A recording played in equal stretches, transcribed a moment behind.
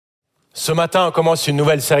Ce matin, on commence une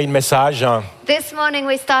nouvelle série de messages This morning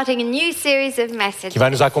we're starting a new series of messages. qui va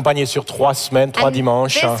nous accompagner sur 3 semaines, 3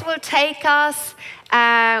 dimanches. This will take us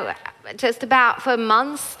just about for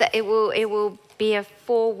months. That it will be a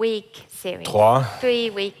 4-week series.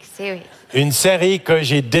 3-week series. Une série que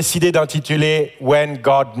j'ai décidé d'intituler When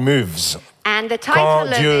God Moves. And the Quand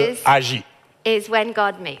title of Dieu this agit. is When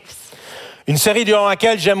God Moves. Une série durant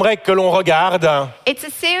laquelle j'aimerais que l'on regarde It's a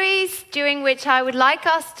series during which I would like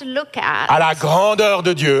us to look à at, la grandeur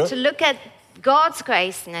de Dieu to look at God's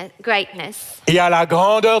greatness, et à la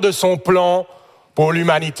grandeur de son plan pour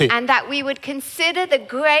l'humanité. and that we would consider the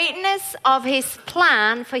greatness of His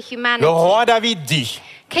plan for humanity. Le roi David dit,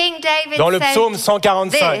 King David dans le said psaume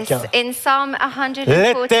 145, this in Psalm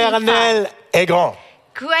 145. l'Éternel est grand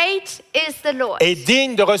Great is the Lord, et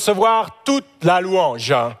digne de recevoir toute la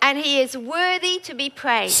louange. and He is worthy to be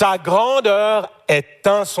praised. Sa grandeur est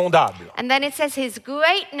insondable. And then it says His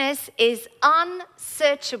greatness is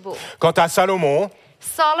unsearchable. Quant à Salomon,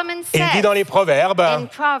 Solomon il dit says dans les Proverbes, in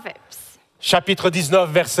Proverbs, chapitre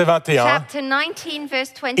 19, verset 21, chapter 19,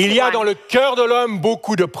 verse 21, il y a dans le cœur de l'homme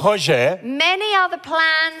beaucoup de projets, many are the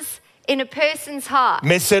plans in a person's heart,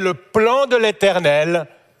 mais c'est le plan de l'Éternel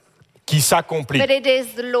qui s'accomplit. but it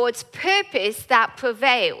is the Lord's purpose that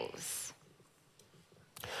prevails.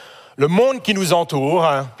 Le monde qui nous entoure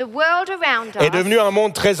The world around est devenu us un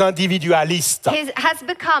monde très individualiste. has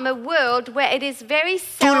become a world where it is very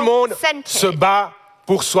Tout le monde se self-centered. bat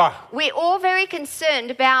pour soi, We're all very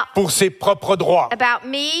concerned pour ses propres droits, about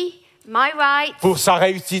me, my rights, pour sa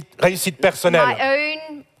réussite personnelle. my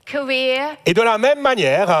own career. Et de la même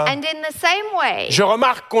manière, And in the same way, je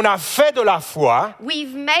remarque qu'on a fait de la foi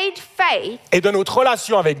we've made faith et de notre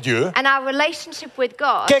relation avec Dieu and our relationship with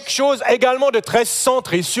God quelque chose également de très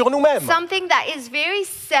centré sur nous-mêmes, something that is very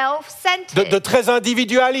self-centered. de très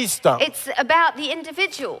individualiste. It's about the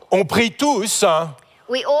individual. On prie tous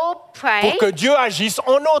We all pray pour que Dieu agisse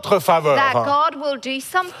en notre that faveur. God will do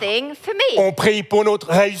something for me. On prie pour notre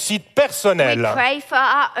réussite We personnelle. pray for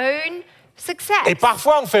our own success. Et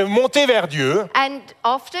parfois, on fait monter vers Dieu And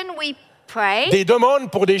often we pray des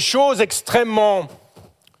demandes pour des choses extrêmement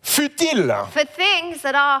futiles. for things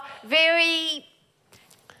that are very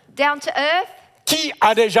down to earth. Qui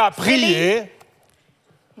a déjà prié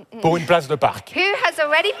pour une place de parc? Who has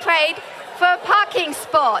already prayed for a parking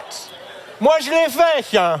spot? Moi, je l'ai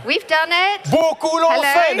fait. We've done it. Beaucoup l'ont Hello?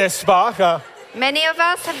 fait, n'est-ce pas? Many of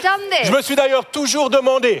us have done this. Je me suis d'ailleurs toujours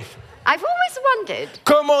demandé I've always wondered,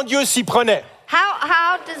 comment Dieu s'y prenait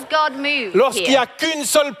how does God move lorsqu'il n'y here? a qu'une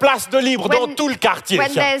seule place de libre dans tout le quartier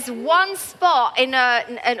When there's one spot in a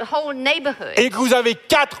whole neighborhood, et que vous avez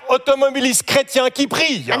 4 automobilistes chrétiens qui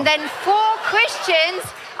prient. and then 4 Christians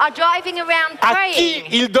are driving around À qui praying.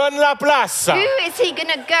 il donne la place? Who is he going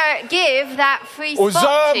to give that free Aux spot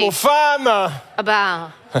hommes, aux to? femmes? About.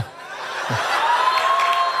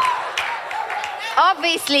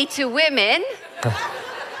 Obviously to women.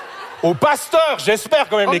 Aux pasteurs, j'espère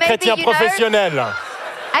quand même, Or les maybe, chrétiens you know, professionnels.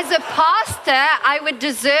 As a pastor, I would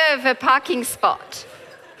deserve a parking spot.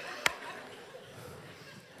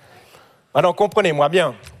 Alors comprenez-moi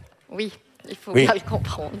bien, Oui, il faut Oui. bien le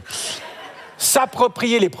comprendre.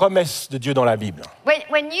 s'approprier les promesses de Dieu dans la Bible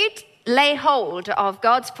When you lay hold of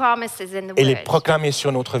God's promises in the et les Word, proclamer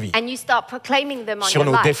sur notre vie, and you start proclaiming them on sur your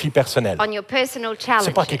nos life, défis personnels, on your personal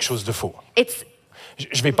c'est pas quelque challenges, chose de faux. it's Je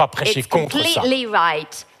ne vais pas prêcher contre ça. completely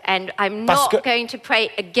right, and I'm Parce not que going to pray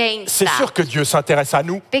against C'est that. sûr que Dieu s'intéresse à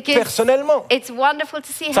nous Because personnellement. it's wonderful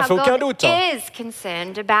to see Ça how fait aucun God doute. is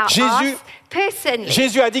concerned about Jésus- us personally.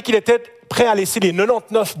 Jésus a dit qu'il était prêt à laisser les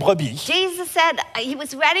 99 brebis. Jesus said he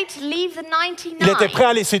was ready to leave the 99. Il était prêt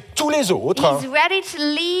à laisser tous les autres He's ready to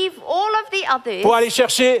leave all of the others pour aller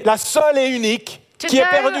chercher la seule et unique to qui go est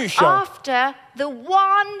perdue. after the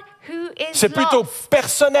one who is C'est plutôt lost.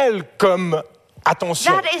 personnel comme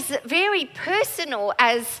attention. That is very personal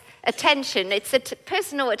as attention. It's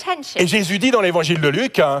personal attention. Et Jésus dit dans l'évangile de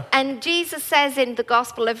Luc And Jesus says in the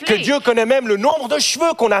Gospel of que Luke Dieu connaît même le nombre de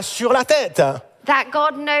cheveux qu'on a sur la tête. that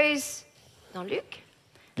God knows. Dans Luc,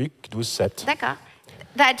 Luc 12, 7. d'accord.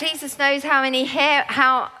 That Jesus knows how many hair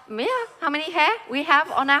we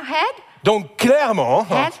have on our head. Donc clairement,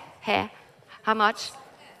 Hair. How much?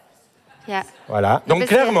 Yeah. voilà. Donc Parce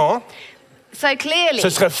clairement, So clearly, ce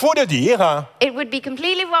serait faux de dire it would be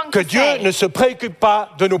completely wrong que to Dieu say ne se préoccupe pas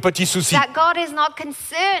de nos petits soucis. that God is not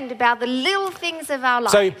concerned about the little things of our Vous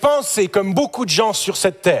life. savez, pensez comme beaucoup de gens sur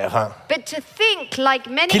cette terre But to think, like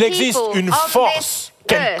many qu'il existe people une of force this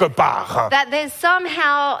quelque part, that there's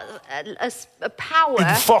somehow a power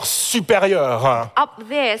une force supérieure, up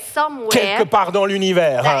there somewhere quelque part dans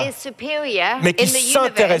l'univers, that is superior mais qui in ne the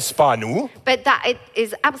s'intéresse universe, pas à nous, but that it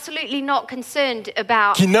is absolutely not concerned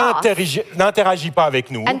about qui us, n'interagit pas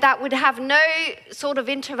avec nous. and that would have no sort of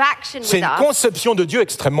interaction C'est with une us. conception de Dieu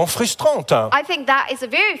extrêmement frustrante. I think that is a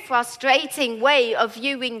very frustrating way of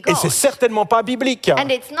viewing Et God. c'est certainement pas biblique. And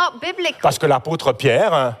it's not biblical. Parce que l'apôtre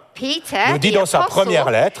Pierre, Peter, nous dit the dans sa apostle,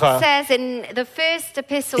 première lettre, says in the first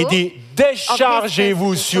epistle, il dit «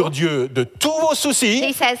 Déchargez-vous of his sur Dieu de tous vos soucis,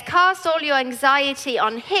 he says, cast all your anxiety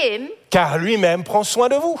on him car lui-même prend soin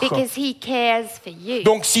de vous. » because he cares for you.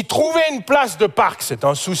 Donc si trouver une place de parc, c'est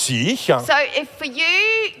un souci, So if for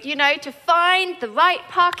you, to find the right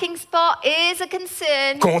parking spot is a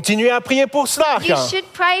concern, continuez à prier pour cela. you should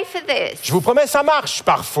pray for this. Je vous promets, ça marche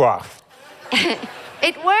parfois.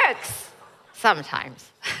 It works sometimes.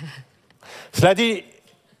 Cela dit,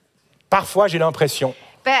 parfois j'ai l'impression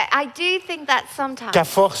But I do think that sometimes, qu'à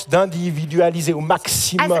force d'individualiser au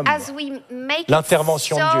maximum, as we make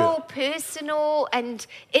l'intervention it de Dieu, so personal and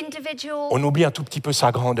individual, on oublie un tout petit peu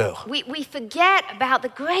sa grandeur we forget about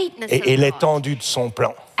the greatness et of God l'étendue de son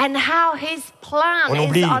plan. and how His plan On is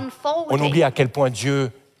oublie unfolding. à quel point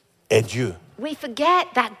Dieu est Dieu We forget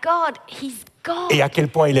that God, He's God, et à quel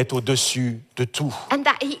point il est au-dessus de tout. and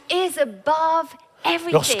that He is above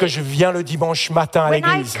everything. Lorsque je viens le dimanche matin à When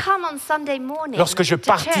I l'église, come on Sunday morning lorsque je to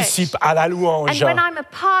participe church, à la and louange, when I'm a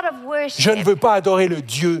part of worship, je ne veux pas adorer le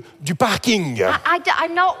Dieu du parking.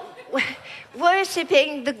 I'm not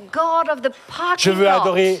worshiping the God of the parking Je veux lot.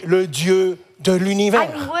 adorer le Dieu de l'univers,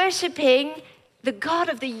 I'm worshiping the God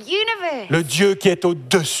of the universe. le Dieu qui est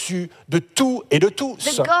au-dessus de tout et de tous.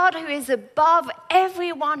 The God who is above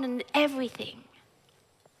everyone and everything.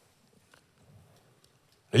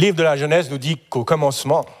 Le livre de la Genèse nous dit qu'au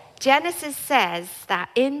commencement, Genesis says that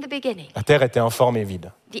in the beginning, la terre était informe et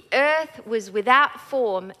vide. the earth was without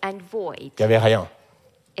form and void. Il n'y avait rien.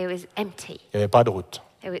 It was empty. Il n'y avait pas de route.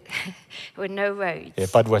 There were no roads, Il n'y avait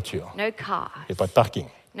pas de voiture. no cars, Il n'y avait pas de parking.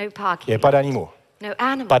 no Il n'y parking, avait pas d'animaux. no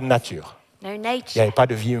Pas animals, de nature. no Il n'y avait nature, pas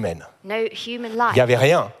de vie humaine. no human Il life, n'y avait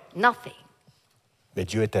rien. nothing. Mais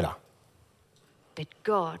Dieu était là. But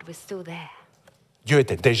God was still there. Dieu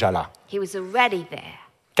était déjà là. He was already there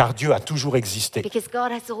Car Dieu a toujours existé. because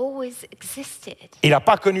God has always existed. Il n'a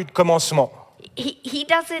pas connu de commencement. He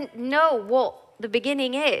doesn't know what the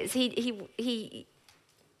beginning is. He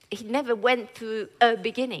never went through a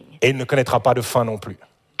beginning. Et il ne connaîtra pas de fin non plus.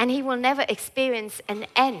 And he will never experience an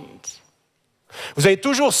end. Vous avez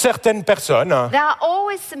toujours certaines personnes There are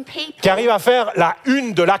always some people qui arrivent à faire la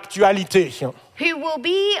une de l'actualité. who will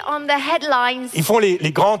be on the headlines Ils font les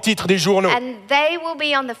grands titres des journaux. and they will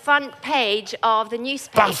be on the front page of the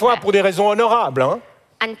newspaper. Parfois pour des raisons honorables.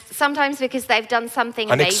 And sometimes because they've done something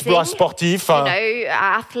Un amazing. exploit sportif,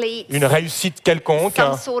 Athletes, une réussite quelconque.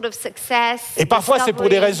 some sort of success. Et parfois c'est pour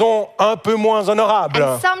des discovery. raisons un peu moins honorables.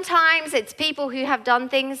 And sometimes it's people who have done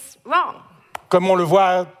things wrong, Comme on le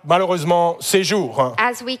voit malheureusement ces jours.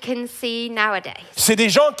 as we can see nowadays. C'est des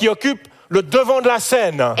gens qui occupent le devant de la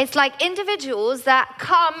scène. It's like individuals that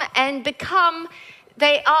come and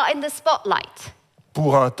they are in the spotlight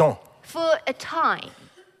Pour un temps. for a time,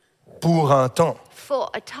 Pour un temps. for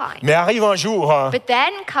a time. Mais arrive un jour But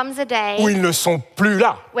then comes a day où ils ne sont plus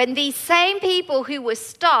là. when these same people who were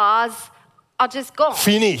stars are just gone.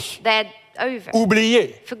 Fini. They're over,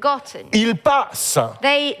 Oubliés. forgotten. Ils passent.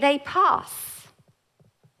 They pass.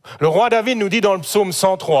 Le roi David nous dit dans le psaume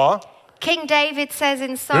 103, King David says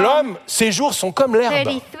in Psalm l'homme, ses jours sont comme l'herbe.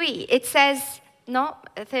 33, it says,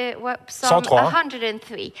 Psalm 103.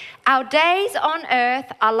 103, our days on earth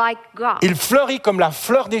are like grass, Il fleurit comme la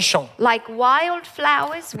fleur des champs. like wild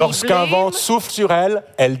flowers, we Lorsqu'un vent bloom, souffle sur elle,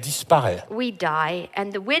 elle disparaît. we die,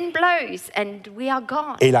 and the wind blows, and we are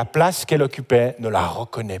gone, Et la place qu'elle occupait ne la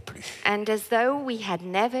reconnaît plus. and as though we had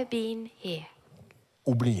never been here,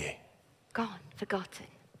 Oubliée. gone, forgotten.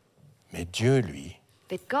 Mais Dieu, lui,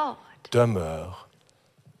 But God, demeure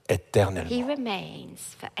He éternellement. remains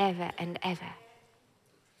forever and ever.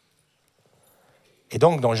 Et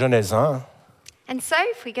donc, dans Genèse 1, And so,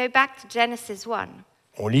 if we go back to Genesis 1,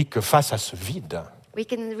 on lit que face à ce vide, we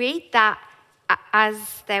can read that as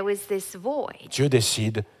there was this void, Dieu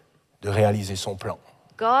décide de réaliser son plan.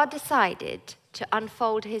 God decided to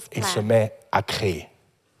unfold His Il se plan, met à créer.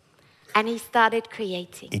 and He started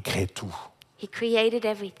creating. Il crée tout. He created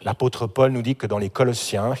everything. L'apôtre Paul nous dit que dans les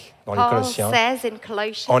Colossiens, Paul says in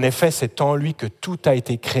Colossians, en effet, c'est en lui que tout a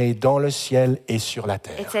été créé dans le ciel et sur la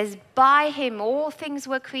terre. It says, by him all things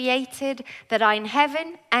were created that are in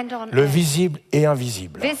heaven and on Le earth. visible et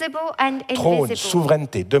invisible. Visible and Trône, invisible.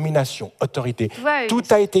 souveraineté, domination, autorité. Thrones. Tout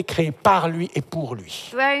a été créé par lui et pour lui.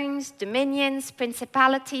 Thrones, dominions,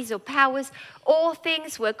 principalities or powers, all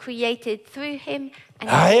things were created through him. And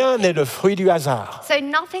Rien n'est le fruit du hasard. so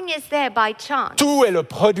nothing is there by chance. Tout est le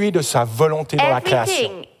produit de sa volonté dans la création.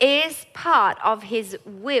 Everything is part of his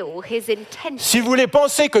will, his intention. Si vous voulez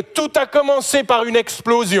penser que tout a commencé par une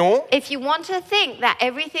explosion, If you want to think that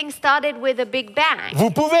everything started with a big bang, vous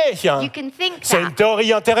pouvez. you can think C'est une that.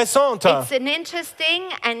 théorie intéressante. It's an interesting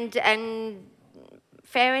and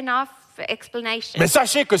fair enough explanation. Mais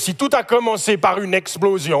sachez que si tout a commencé par une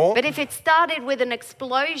explosion, But if it started with an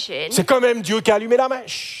explosion, c'est quand même Dieu qui a allumé la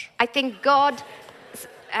mèche. I think God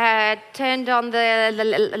turned on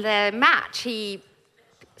the match. He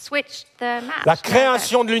switched the match. La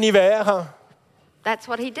création de l'univers, That's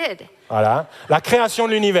what he did. voilà, la création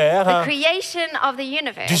de The l'univers, creation of the du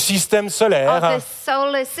universe, système of solaire, the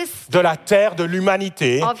solar system, de la Terre, de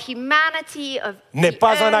l'humanité, of humanity, of n'est the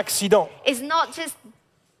pas un earth, accident. is not just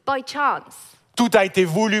by chance, Tout a été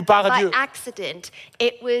voulu par by Dieu. accident.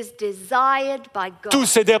 It was desired by God. Tout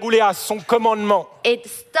s'est déroulé à son commandement, It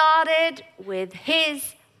started with his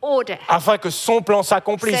order, afin que son plan so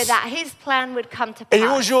s'accomplisse. that his plan would come to Et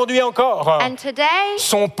pass. aujourd'hui encore, And today,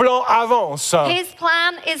 son plan avance his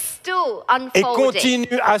plan is still et unfolding,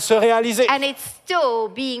 continue à se réaliser. and it's still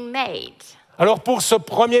being made. Alors pour ce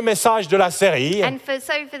premier message de la série, And for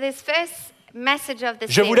this first message of the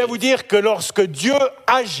je voulais vous series, dire que lorsque Dieu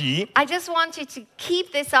agit, I just want you to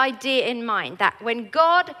keep this idea in mind that when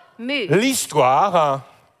God moves, l'histoire,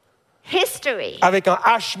 history avec un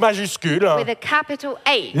H majuscule, with a capital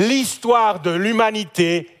H, l'histoire de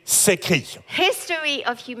l'humanité s'écrit. history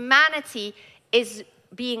of humanity is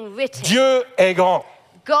being written. Dieu est grand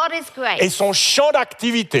God is great. et son champ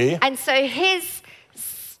d'activité And so his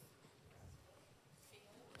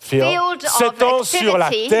field Field of s'étend sur la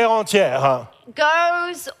activity terre entière.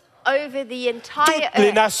 goes over the entire Toutes les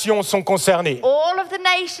earth. nations sont concernées. All of the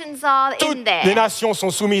nations are in Toutes there. les nations sont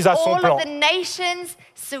soumises à son All plan. of the nations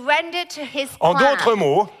surrender to his En plan. d'autres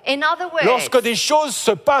mots, In other words, lorsque des choses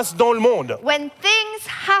se passent dans le monde, when things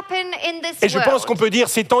happen in this et je pense world, qu'on peut dire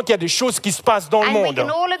c'est tant qu'il y a des choses qui se passent dans le and we monde, can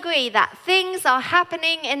all agree that things are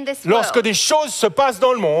happening in this lorsque world, des choses se passent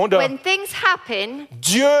dans le monde, when things happen,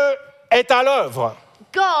 Dieu est à l'œuvre.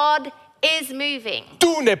 God is moving.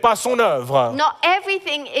 Tout n'est pas son œuvre, Not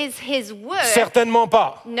everything is his work. certainement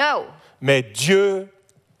pas, No, mais Dieu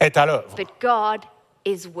est à l'œuvre. but God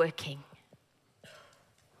is working.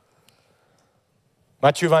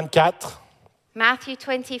 Matthieu 24 Matthew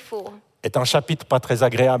 24. est un chapitre pas très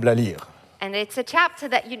agréable à lire, And it's a chapter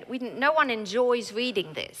that no one enjoys reading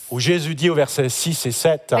this. où Jésus dit au verset 6 et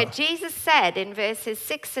 7, But Jesus said in verses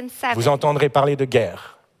 6 and 7, vous entendrez parler de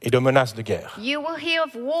guerre et de menaces de guerre. you will hear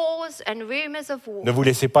of wars and rumors of war. Ne vous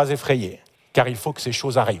laissez pas effrayer, car il faut que ces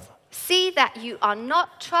choses arrivent. See that you are not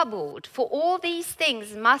troubled, for all these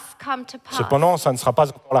things must come to pass. Cependant, ça ne sera pas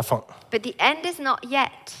encore la fin. But the end is not yet.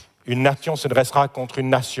 Une nation se dressera contre une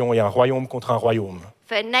nation et un royaume contre un royaume.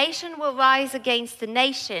 For a nation will rise against a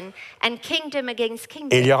nation, and kingdom against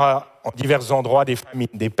Et il y kingdom. aura en divers endroits des famines,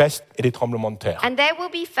 des pestes et des tremblements de terre. And there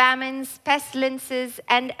will be famines, pestilences,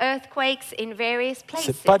 and earthquakes in various Ce places.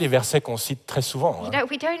 ne sont pas des versets qu'on cite très souvent. You hein. know,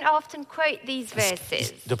 we don't often quote these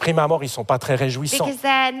verses De prime abord, ils ne sont pas très réjouissants. because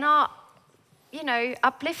they're not,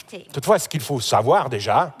 uplifting. Toutefois, ce qu'il faut savoir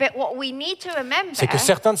déjà, But what we need to remember c'est que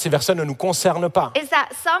certains de ces versets ne nous concernent pas. is that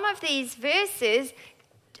some of these verses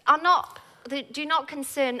do not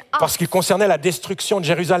concern us. Parce qu'ils concernaient la destruction de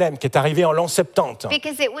Jérusalem qui est arrivée en l'an 70.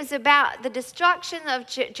 Because it was about the destruction of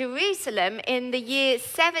Jerusalem in the year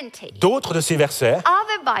 70. D'autres de ces versets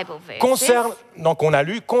Other Bible verses, qu'on a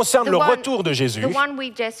lus concernent The le one- retour de Jésus the one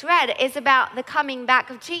we've just read, is about the coming back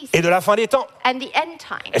of Jesus et de la fin des temps. and the end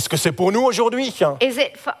time. Est-ce que c'est pour nous aujourd'hui? Is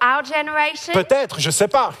it for our generation? Peut-être, je ne sais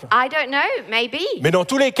pas. I don't know, maybe. Mais dans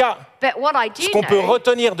tous les cas, But what I do ce qu'on peut know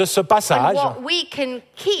retenir de ce and passage, what we can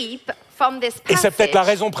keep from this et c'est peut-être la passage,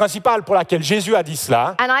 raison principale pour laquelle Jésus a dit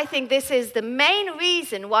cela, and I think this is the main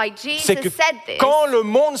reason why c'est Jesus que said this, quand le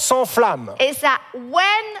monde s'enflamme is that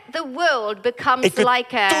when the world becomes et que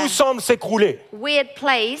like a tout semble s'écrouler, weird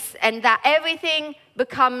place and that everything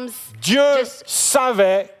becomes Dieu just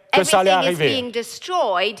savait que ça allait everything is arriver. being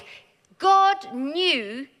destroyed, God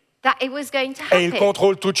knew that it was going to Et il happen.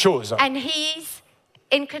 contrôle toutes choses. And he's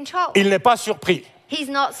in control. Il n'est pas surpris. He's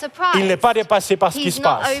not surprised. Il n'est pas dépassé par ce qui He's se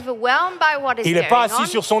not passe. overwhelmed by what is Il n'est pas going on.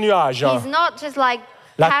 assis sur son nuage, He's not just like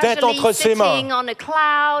la tête casually entre ses mains, sitting on a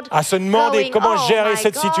cloud, à se demander going, comment oh gérer my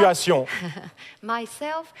cette God, situation.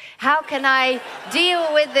 myself, how can I deal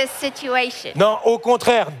with this situation? Non, au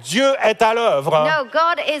contraire, Dieu est à l'œuvre. No,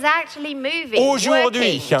 God is actually moving,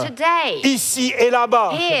 Aujourd'hui, working, today, ici et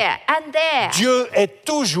là-bas. here and there. Dieu est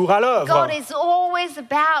toujours à l'œuvre. God is always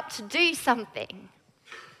about to do something.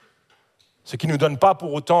 Ce qui ne nous donne pas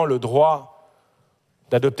pour autant le droit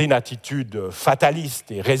d'adopter une attitude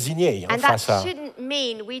fataliste et résignée And that face à... shouldn't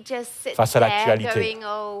mean we just sit face à there l'actualité. going,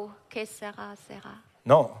 oh, que sera, sera.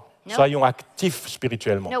 Non, No. soyons actifs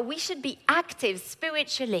spirituellement. No, we should be active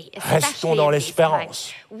spiritually, Restons especially dans in these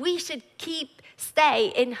l'espérance. times. We should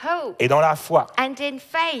stay in hope Et dans la foi, and in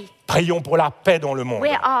faith. prions pour la paix dans le monde.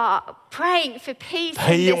 We are praying for peace in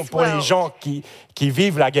Prions this pour les world. gens qui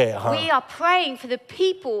vivent la guerre. We are praying for the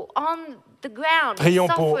people on the ground Prions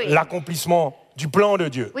pour suffering. l'accomplissement du plan de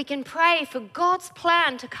Dieu, We can pray for God's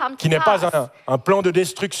plan to come qui to n'est pas pass. un plan de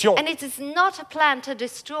destruction, And it is not a plan to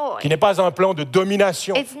destroy. qui n'est pas un plan de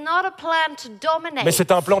domination, It's not a plan to dominate. mais c'est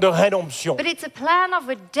un plan de rédemption, But it's a plan of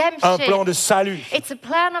redemption. un plan de salut It's a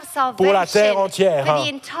plan of salvation pour la terre entière, for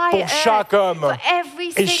the entire pour earth, chaque homme for every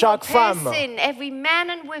et single chaque femme. person, every man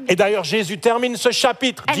and woman. Et d'ailleurs, Jésus termine ce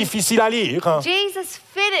chapitre And difficile à lire, Jesus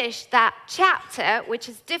finished that chapter, which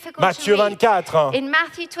is difficult Matthieu to read, 24, in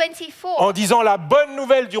Matthew 24. en disant la bonne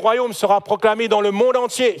nouvelle du royaume sera proclamée dans le monde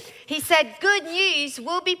entier He said, good news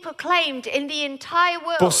will be proclaimed in the entire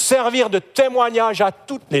pour world servir de témoignage à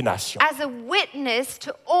toutes les nations. as a witness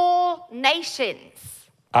to all nations.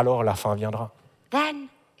 Alors la fin viendra. Then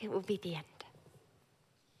it will be the end.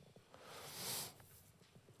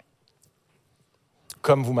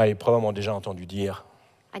 Comme vous m'avez probablement déjà entendu dire,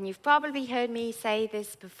 And you've probably heard me say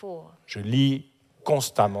this before. je lis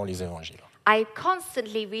constamment les évangiles. I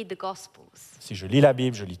constantly read the Gospels. Si je lis la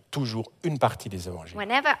Bible, je lis toujours une partie des évangiles.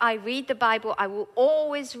 Whenever I read the Bible, I will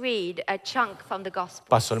always read a chunk from the Gospels.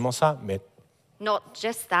 Pas seulement ça, mais Not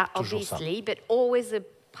just that, Toujours ça. obviously, but always a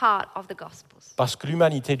part of the Gospels. parce que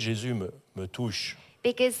l'humanité de Jésus me touche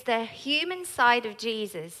Because the human side of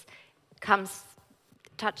Jesus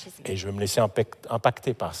touches me. et je vais me laisser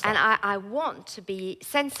impacter par ça. And I want to be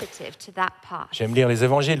sensitive to that part. J'aime lire les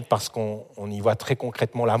évangiles parce qu'on y voit très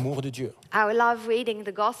concrètement l'amour de Dieu. I love reading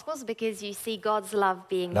the Gospels because you see God's love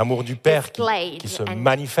being L'amour du Père displayed qui se and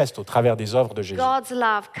manifeste au travers des œuvres de Jésus. God's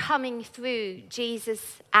love coming through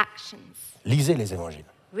Jesus' actions. Lisez les évangiles.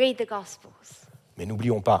 Read the Gospels. Mais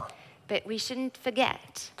n'oublions pas But we shouldn't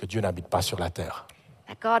forget que Dieu n'habite pas sur la terre.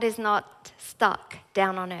 that God is not stuck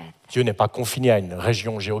down on earth. Dieu n'est pas confiné à une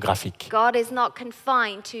région géographique. God is not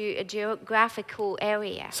confined to a geographical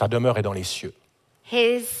area. Sa demeure est dans les cieux.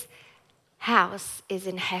 His house is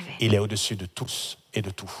in heaven. Il est au-dessus de tous et de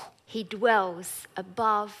tout. He dwells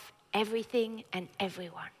above everything and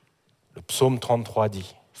everyone. Le psaume 33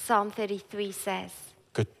 dit Psalm 33 says,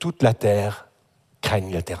 que toute la terre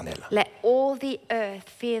craigne l'Éternel, let all the earth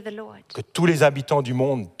fear the Lord. que tous les habitants du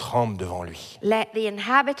monde tremblent devant lui, Let the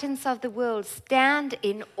inhabitants of the world stand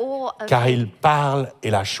in awe of car il him. parle et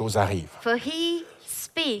la chose arrive. For he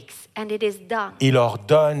speaks and it is done. Il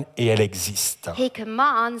ordonne et elle existe. He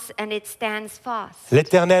commands and it stands fast.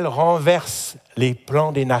 L'Éternel renverse les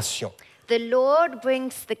plans des nations. The Lord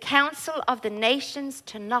brings the counsel of the nations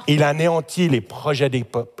to nothing. Il anéantit les projets des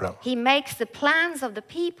peuples. He makes the plans of the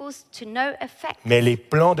peoples to no effect. Mais les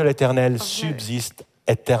plans de l'Éternel subsistent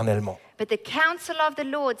éternellement. But the counsel of the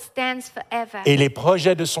Lord stands forever. Et les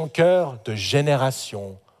projets de son cœur de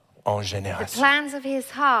génération en The génération. plans of his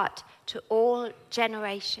heart to all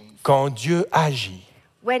generations. Quand Dieu agit,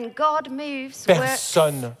 When God moves, works,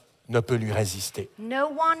 personne ne peut lui résister. no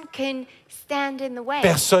one can stand in the way.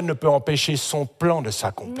 Personne ne peut empêcher son plan de No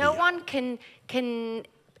s'accomplir. one can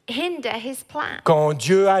hinder his plan. Quand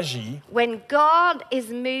Dieu agit, When God is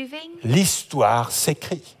moving, l'histoire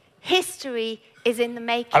s'écrit. history is in the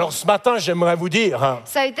making. Alors ce matin, j'aimerais vous dire,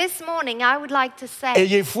 So this morning, I would like to say,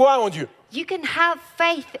 ayez foi en Dieu. you can have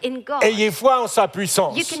faith in God. Ayez foi en sa You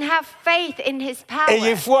puissance. can have faith in his power.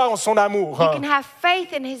 Ayez foi en son amour. You can have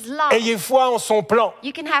faith in his love. Ayez foi en son plan,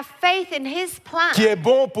 You can have faith in his plan. qui est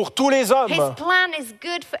bon pour tous les His hommes. plan is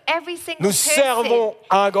good for every single Nous person. servons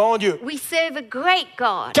un grand Dieu, We serve a great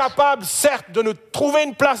God. capable certes de nous trouver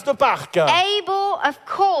une place de parc. Able, of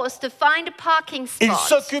course, to find a parking spot. Il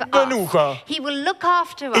s'occupe for de us. nous. He will look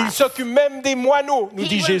after Il us. s'occupe même des moineaux, nous He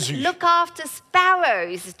dit will Jésus. look after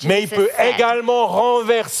sparrows, Mais il Jesus peut également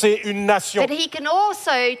renverser une nation. But he can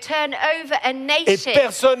also turn over a Et nation.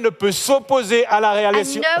 personne ne peut s'opposer à la And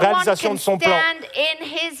réalisation no one de son can plan. stand in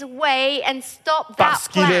his way and stop Parce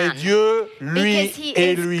that qu'il est plan. Dieu, lui Because he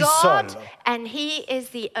et is lui God seul. and he is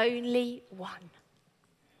the only one.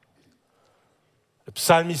 Le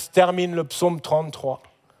psalmiste termine le psaume 33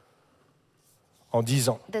 en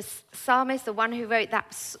disant The psalmist, the one who wrote that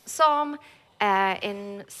psalm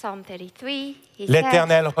in Psalm 33, he said,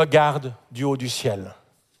 L'Éternel regarde du haut du ciel.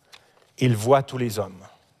 Il voit tous les hommes.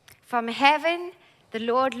 "From heaven, the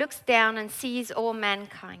Lord looks down and sees all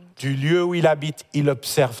mankind. Du lieu où il habite, il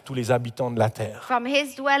observe tous les habitants de la terre. From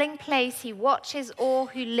his dwelling place, he watches all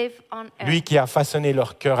who live on earth. Lui qui a façonné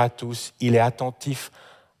leur cœur à tous, il est attentif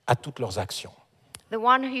à toutes leurs actions. The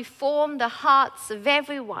one who formed the hearts of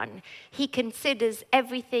everyone, he considers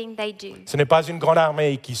everything they do. Ce n'est pas une grande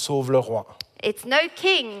armée qui sauve le roi. It's no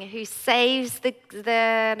king who saves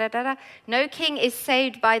no king is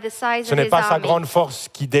saved by the size Ce of n'est his pas sa army. grande force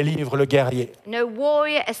qui délivre le guerrier. No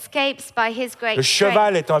warrior escapes by his great Le strength.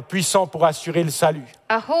 cheval est un puissant pour assurer le salut.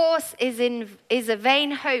 A horse is a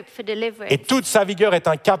vain hope for deliverance. Et toute sa vigueur est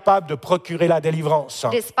incapable de procurer la délivrance.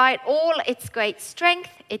 Despite all its great strength,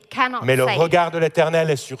 it cannot Mais le save. regard de l'Éternel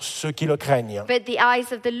est sur ceux qui le craignent, But the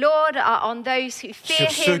eyes of the Lord are on those who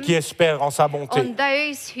fear sur ceux him, qui espèrent en sa bonté, on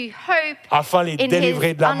those who hope afin de les in délivrer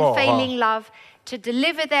his de la mort unfailing love, to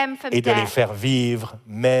deliver them from et de les death faire vivre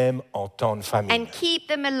même en temps de famine. and keep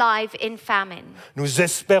them alive in famine. Nous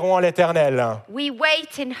espérons en l'Éternel. We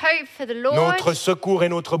wait in hope for the Lord. Notre secours et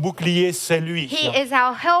notre bouclier, c'est lui. He is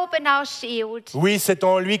our help and our shield. Oui, c'est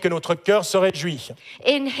en lui que notre cœur se réjouit.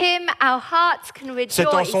 In him our hearts can C'est en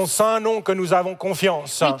rejoice. son saint nom que nous avons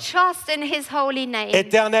confiance. We trust in his holy name.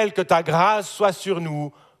 Éternel, que ta grâce soit sur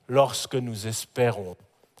nous lorsque nous espérons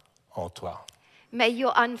en toi. May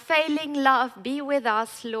your unfailing love be with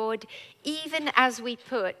us, Lord, even as we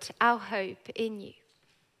put our hope in you.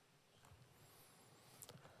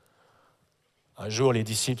 Un jour, les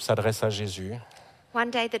disciples s'adressent à Jésus One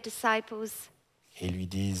day the disciples et lui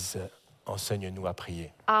disent « Enseigne-nous à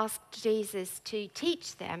prier asked Jesus to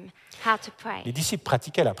teach them how to ». pray. Les disciples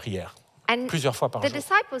pratiquaient la prière And plusieurs fois par the jour.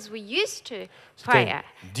 disciples were used to C'était prayer.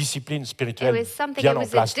 une discipline It spirituelle was something, bien it en was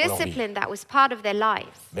a place pour leur vie. discipline that was part of their lives.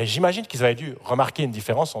 Mais j'imagine qu'ils avaient dû remarquer une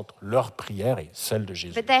différence entre leur prière et celle de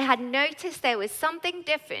Jésus. But they had noticed there was something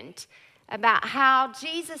different about how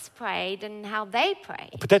Jesus prayed and how they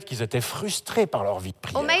prayed. Peut-être qu'ils étaient frustrés par leur vie de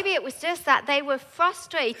Or prière. maybe it was just that they were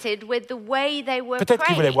frustrated with the way they were Peut-être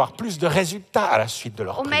qu'ils voulaient praying. voir plus de résultats à la suite de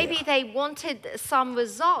leur Or maybe prière. they wanted some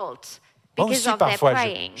result Moi because aussi, of their parfois,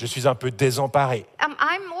 praying. je suis un peu désemparé,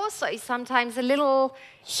 I'm also sometimes a little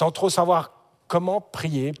sans trop savoir comment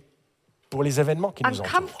prier pour les événements qui nous entourent.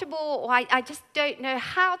 uncomfortable, or I just don't know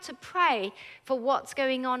how to pray for what's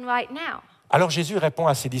going on right now. Alors Jésus répond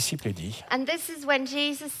à ses disciples et dit, And this is when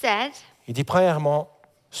Jesus said, il dit premièrement,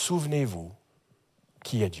 souvenez-vous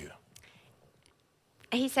qui est Dieu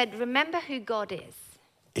he said, remember who God is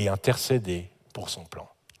et intercédez pour son plan.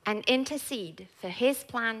 and intercede for his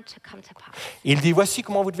plan to come to pass. Il dit, voici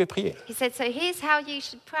comment vous devez prier. He said, so here's how you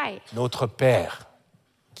should pray. Notre Père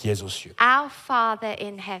qui es aux cieux, Our Father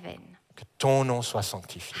in heaven, que ton nom soit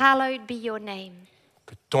sanctifié, hallowed be your name.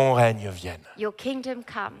 que ton règne vienne, Your kingdom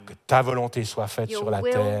come. que ta volonté soit faite Your sur la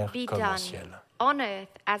will terre be comme au done ciel. on earth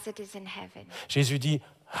as it is in heaven. Jésus dit,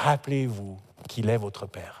 rappelez-vous qu'il est votre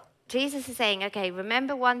Père. Jesus is saying, okay,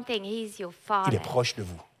 remember one thing, he's your Il Father. est proche de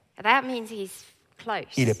vous. That means he's close.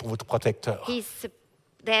 Il est votre protecteur. He's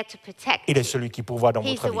there to protect Il est you. celui qui pourvoit dans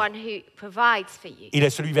He's votre the vie. one who provides for you. Il est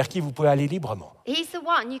celui vers qui vous pouvez aller librement. He's the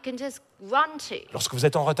one you can just run to. Lorsque vous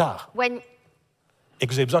êtes en retard When et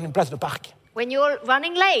que vous avez besoin d'une place de parc, you're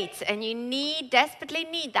running late and you desperately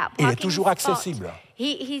need that il est parking toujours spot, accessible,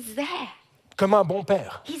 he's there. comme un bon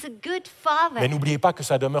père. He's a good father. Mais n'oubliez pas que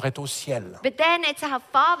sa demeure est au ciel. But then it's our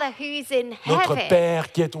Father who's in Notre heaven.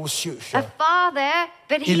 Père qui est aux cieux. A Father,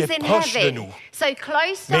 but Il he's est in proche de heaven. nous. So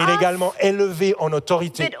close to Mais il est us, également élevé en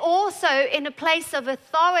autorité. but also in a place of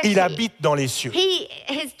authority. Il habite dans les cieux.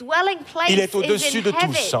 His dwelling place Il est is au-dessus in de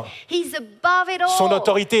heaven. tous. He's above it all. Son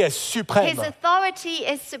autorité est His suprême authority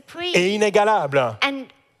is supreme et inégalable. and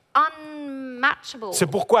unmatchable. C'est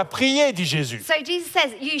pourquoi priez, dit Jésus, So Jesus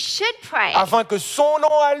says you should pray afin que son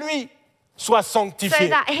nom à lui soit so sanctifié.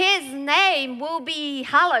 that his name will be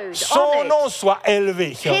hallowed, Son honored. nom soit élevé.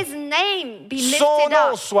 His name be Son lifted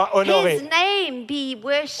nom up. soit honoré. His name be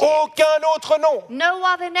worshipped. Aucun autre nom No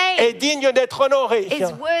other est name digne d'être honoré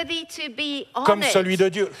is worthy to be comme celui honored de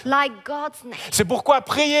Dieu. like God's name. C'est pourquoi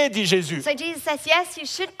priez, dit Jésus, So Jesus says, yes, you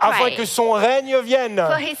should afin pray que son règne vienne.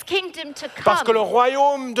 for his kingdom to Parce que le come.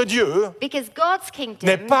 royaume de Dieu Because God's n'est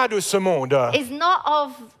kingdom pas de ce monde. is not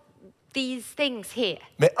of these things here.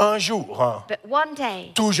 Mais un jour, But one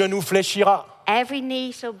day, tout genou fléchira every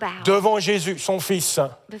knee shall bow devant Jésus, son Fils,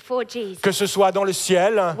 before Jesus, que ce soit dans le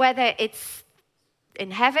ciel whether it's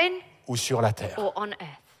in heaven ou sur la terre. or on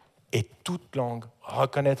earth. Et toute langue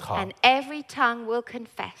reconnaîtra And every tongue will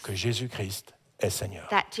confess que Jésus-Christ est Seigneur.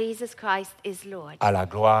 that Jesus Christ is Lord, À la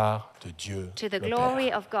gloire de Dieu to the le glory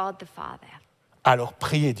Père. of God the Father. Alors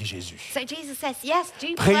priez, dit Jésus. So Jesus says, yes, do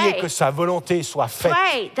Priez pray. que sa volonté soit faite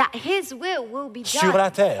Pray that his will be sur la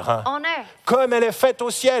done terre, on earth comme elle est faite au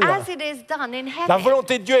ciel. as it is done in La heaven.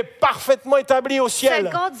 volonté de Dieu est parfaitement établie au So ciel.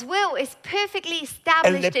 God's will is perfectly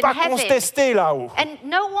Elle n'est established in pas heaven. contestée là-haut. And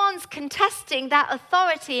no one's contesting that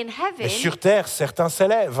authority in Mais heaven. sur terre, certains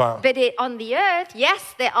s'élèvent But on the earth, yes,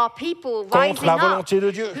 there are people contre rising la up volonté de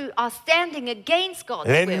Dieu. who are standing against God's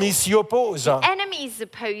L'ennemi will. s'y oppose. Enemies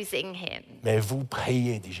opposing him. Mais vous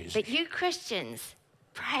priez, dit Jésus. But you Christians,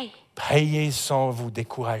 pray. Priez sans vous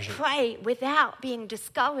décourager, Pray without being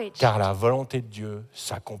discouraged. car la volonté de Dieu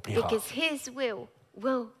s'accomplira. Because his will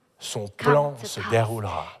Son come plan to se pass.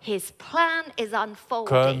 déroulera His plan is comme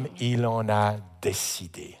unfolding il en a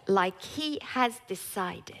décidé. like he has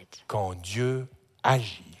decided. Quand Dieu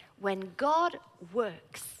agit, When God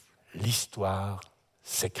works, l'histoire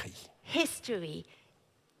s'écrit. history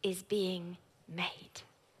is being made.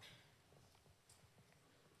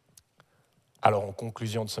 Alors, en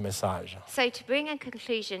conclusion de ce message, So to bring a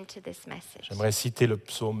conclusion to this message, j'aimerais citer le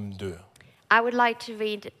psaume 2, I would like to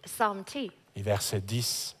read Psalm 2, les versets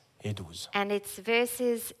 10 et 12. and it's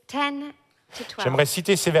verses 10 to 12. J'aimerais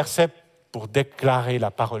citer ces versets pour déclarer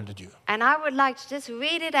la parole de Dieu And I would like to just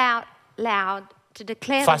read it out loud to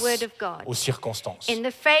declare the face word of God aux circonstances in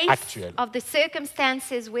the face actuelles. of the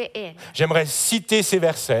circumstances we're in. J'aimerais citer ces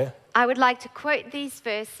versets I would like to quote these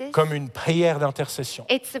verses. comme une prière d'intercession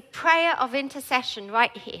It's a prayer of intercession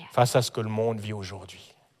right here face à ce que le monde vit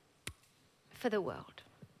aujourd'hui. for the world.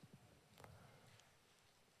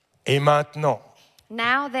 Et maintenant,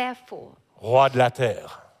 Now, therefore, roi de la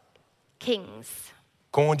terre, kings,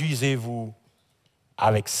 conduisez-vous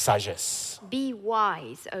avec sagesse. be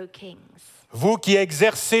wise, O kings. Vous qui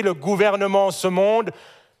exercez le gouvernement en ce monde,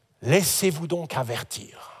 laissez-vous donc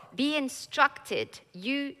avertir. Be instructed,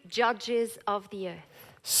 you judges of the earth.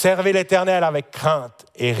 Servez l'Éternel avec crainte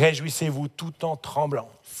et réjouissez-vous tout en tremblant.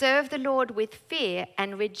 Serve the Lord with fear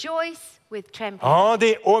and rejoice with trembling.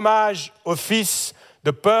 Rendez hommage au Fils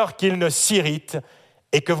de peur qu'il ne s'irrite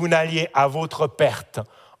et que vous n'alliez à votre perte.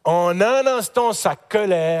 En un instant, sa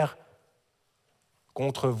colère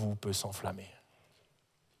contre vous peut s'enflammer.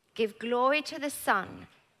 Give glory to the Son,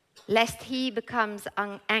 lest he becomes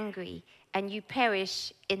angry and you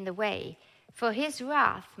perish in the way, for his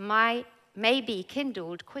wrath may be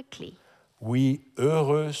kindled quickly. Oui,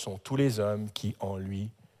 heureux sont tous les hommes qui en lui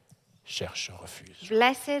cherchent refuge.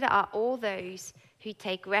 Blessed are all those who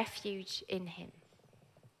take refuge in him.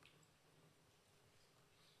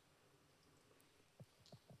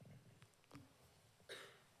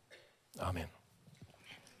 Amen.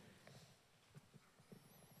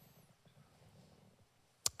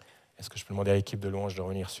 Est-ce que je peux demander à l'équipe de louange de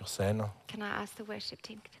revenir sur scène? Can I ask the worship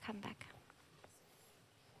team to come back?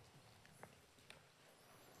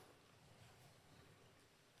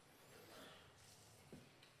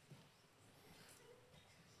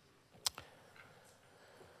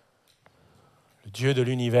 Le Dieu de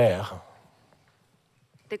l'univers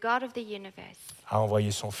The God of the universe a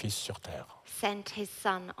envoyé son Fils sur terre sent his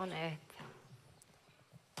Son on earth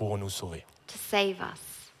pour nous sauver, to save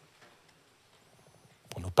us,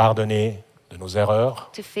 pour nous pardonner de nos erreurs,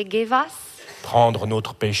 to forgive us, prendre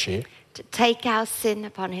notre péché to take our sin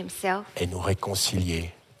upon himself, et nous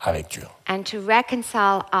réconcilier avec Dieu. and to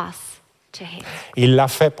reconcile us to him. Il l'a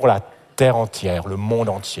fait pour la terre entière, le monde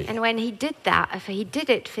entier. And when he did that, he did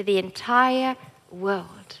it for the entire world.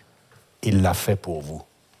 Il l'a fait pour vous.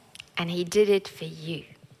 And he did it for you.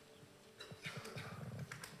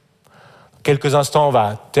 Quelques instants, on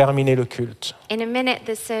va terminer le culte. In a minute,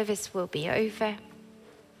 the service will be over.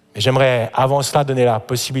 Mais j'aimerais, avant cela, donner la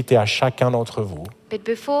possibilité à chacun d'entre vous But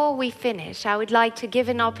before we finish, I would like to give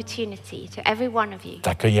an opportunity to every one of you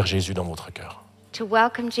d'accueillir Jésus dans votre cœur, to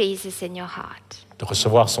welcome Jesus in your heart, de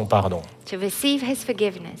recevoir son pardon, to receive his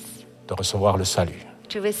forgiveness, de recevoir le salut.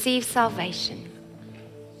 to receive salvation.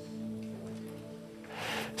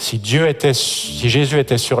 Si Jésus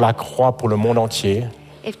était sur la croix pour le monde entier,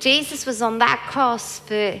 If Jesus was on that cross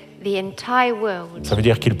for the entire world, ça veut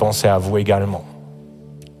dire qu'il pensait à vous également.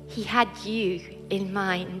 he had you in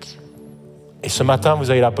mind. Et ce matin,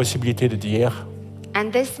 vous avez la possibilité de dire,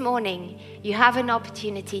 And this morning, you have an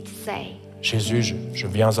opportunity to say, Jésus, je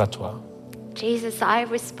viens à toi. Jesus, I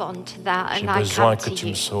respond to that J'ai and I besoin come que to tu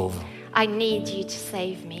you. me sauves, I need you to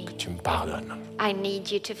save me. que tu me pardonnes. I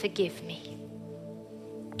need you to forgive me.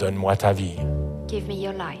 Donne-moi ta vie, Give me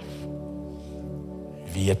your life.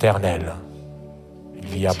 vie éternelle,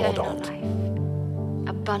 vie Eternal abondante. life.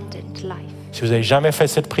 Abundant life. Si vous n'avez jamais fait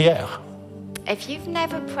cette prière, If you've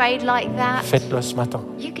never prayed like that, faites-le ce matin.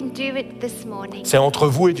 you can do it this morning. C'est entre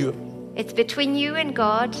vous et Dieu. It's between you and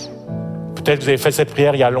God. Peut-être que vous avez fait cette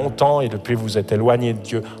prière il y a longtemps et depuis vous êtes éloigné de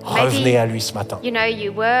Dieu. Revenez à lui ce matin. You know,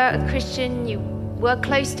 you were a Christian, you were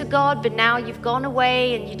close to God, but now you've gone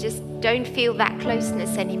away and you just don't feel that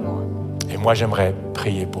closeness anymore. Et moi, j'aimerais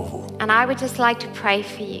prier pour vous. And I would just like to pray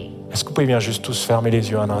for you. Est-ce que vous pouvez bien juste tous fermer les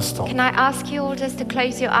yeux un instant? Can I ask you all just to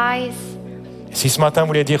close your eyes? Si ce matin vous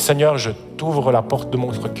voulez dire, Seigneur, je t'ouvre la porte de mon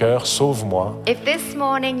cœur, sauve-moi. If this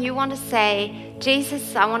morning you want to say,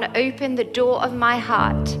 Jesus, I want to open the door of my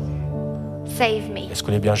heart, save me. Est-ce que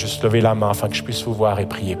vous voulez bien juste lever la main afin que je puisse vous voir et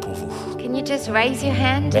prier pour vous? Can you just raise your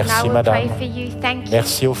hand and Merci, I will madame. pray for you? Thank you.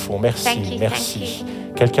 Merci au fond, merci, Thank you, merci.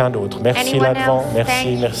 Quelqu'un d'autre, merci Anyone là-devant, else? merci,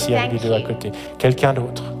 Thank you, merci à thank les deux à you. côté. Quelqu'un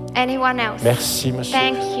d'autre, Anyone else? merci monsieur.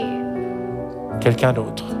 Thank you. Quelqu'un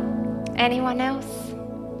d'autre, Anyone else?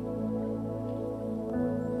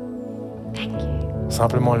 Thank you.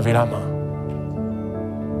 simplement levez la main.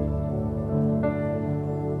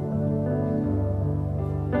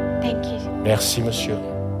 Thank you. Merci monsieur.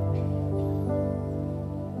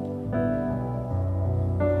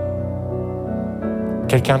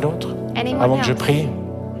 Quelqu'un d'autre, Anyone avant que je else? prie?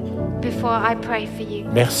 Before I pray for you.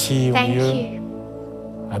 Merci au Thank milieu, you.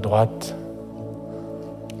 à droite,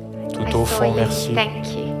 I tout au saw fond, you. merci. Thank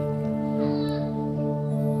you.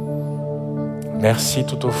 Merci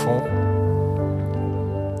tout au fond.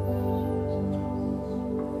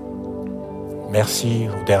 Merci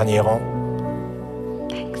au dernier rang.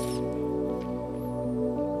 Thanks.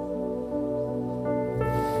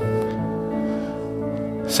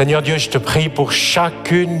 Seigneur Dieu, je te prie pour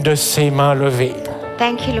chacune de ces mains levées.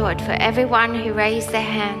 Thank you, Lord, for everyone who raised their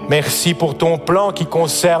hand. Merci pour ton plan qui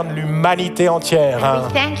concerne l'humanité entière. And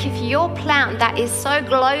we thank you for your plan that is so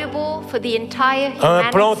global for the entire Un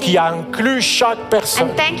plan humanity. qui inclut chaque personne.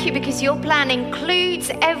 And thank you because your plan includes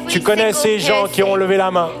every Tu connais single ces gens qui ont person. levé la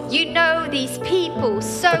main. You know these people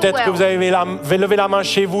so Peut-être que well. vous avez levé la main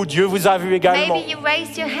chez vous. Dieu vous a vu également. Maybe you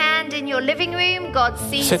raised your hand in your living room. God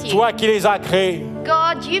sees C'est you. toi qui les as créés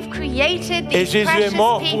God, you've created Et these Jésus est precious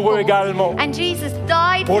mort people. pour eux également. And Jesus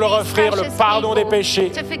died Pour for leur these offrir le precious pardon des people,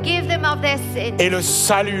 péchés. to forgive them of their sins et le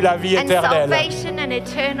salut, la vie and éternelle. salvation and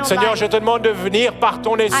eternal Seigneur, life. je te demande de venir par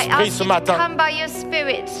ton I esprit ask ce you to matin. come by your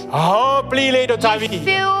Spirit. Remplis-les de ta You vie.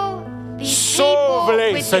 fill these Sauve-les,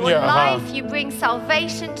 people with Seigneur. your life. You bring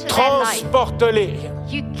salvation to their life. Transporte-les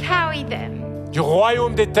You carry them. du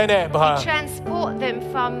royaume des ténèbres You transport them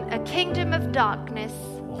from a kingdom of darkness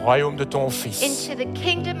au royaume de ton Fils. into the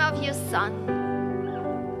kingdom of your Son.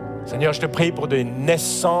 Seigneur, je te prie pour des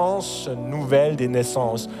naissances nouvelles, des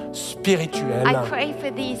naissances spirituelles. I pray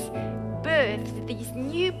for these births, these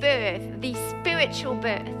new births, these spiritual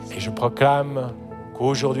births. Et je proclame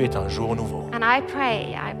qu'aujourd'hui est un jour nouveau And I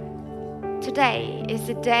pray today is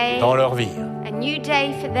a day, dans leur vie. a new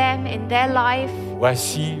day for them in their life.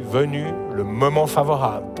 Voici venu le moment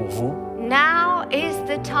favorable pour vous. Now is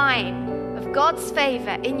the time of God's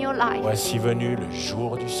favor in your life. Voici venu le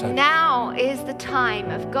jour du salut Now is the time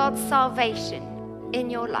of God's salvation in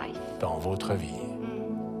your life. dans votre vie.